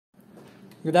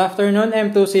Good afternoon,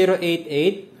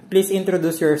 M2088. Please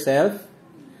introduce yourself.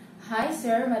 Hi,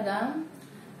 sir, madam.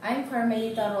 I'm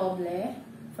Carmelita Roble,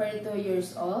 42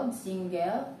 years old,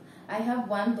 single. I have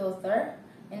one daughter,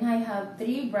 and I have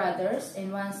 3 brothers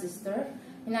and 1 sister,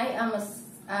 and I am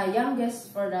a youngest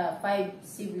for the 5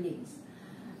 siblings.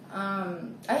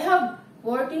 I have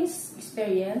working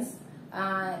experience,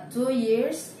 2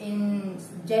 years in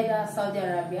Jeddah, Saudi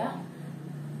Arabia.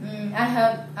 I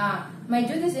have my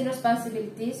duties and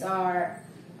responsibilities are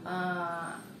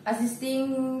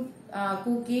assisting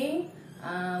cooking,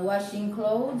 washing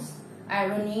clothes,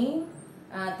 ironing,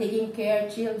 taking care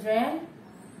of children,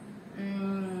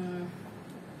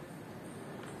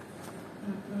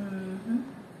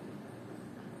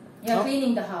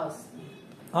 cleaning the house.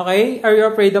 Okay, are you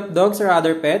afraid of dogs or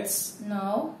other pets?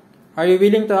 No. Are you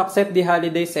willing to accept the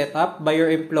holiday setup by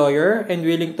your employer and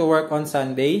willing to work on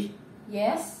Sunday?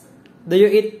 Yes. Do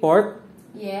you eat pork?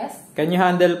 Yes. Can you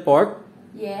handle pork?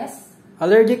 Yes.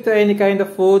 Allergic to any kind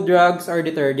of food, drugs, or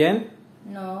detergent?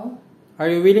 No.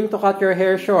 Are you willing to cut your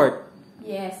hair short?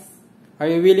 Yes. Are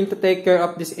you willing to take care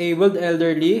of disabled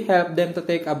elderly, help them to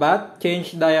take a bath,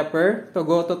 change diaper, to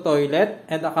go to toilet,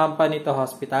 and accompany to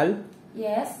hospital?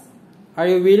 Yes. Are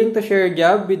you willing to share a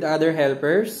job with other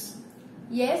helpers?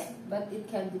 Yes, but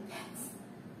it can depend.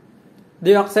 Do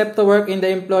you accept to work in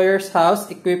the employer's house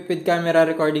equipped with camera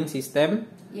recording system?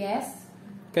 Yes.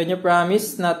 Can you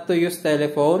promise not to use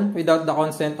telephone without the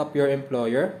consent of your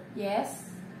employer? Yes.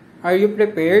 Are you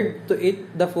prepared to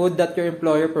eat the food that your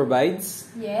employer provides?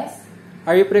 Yes.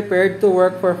 Are you prepared to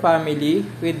work for family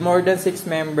with more than 6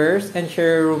 members and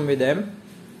share a room with them?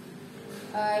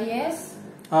 Yes.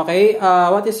 Okay,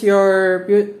 what is your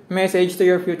message to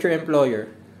your future employer?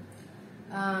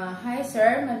 Hi,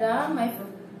 sir, madam, my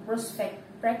prospective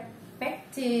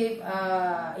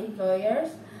employers.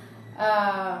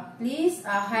 Please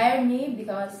hire me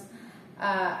because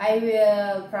I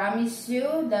will promise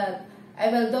you that I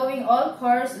will doing all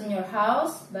chores in your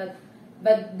house, but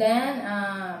then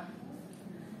I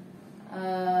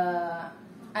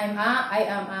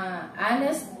am an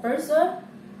honest person,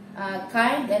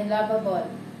 kind and lovable,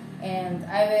 and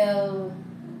I will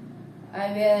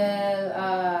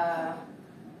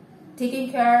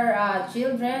taking care of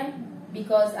children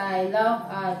because I love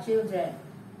children.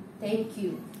 Thank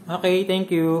you. Okay,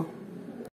 thank you.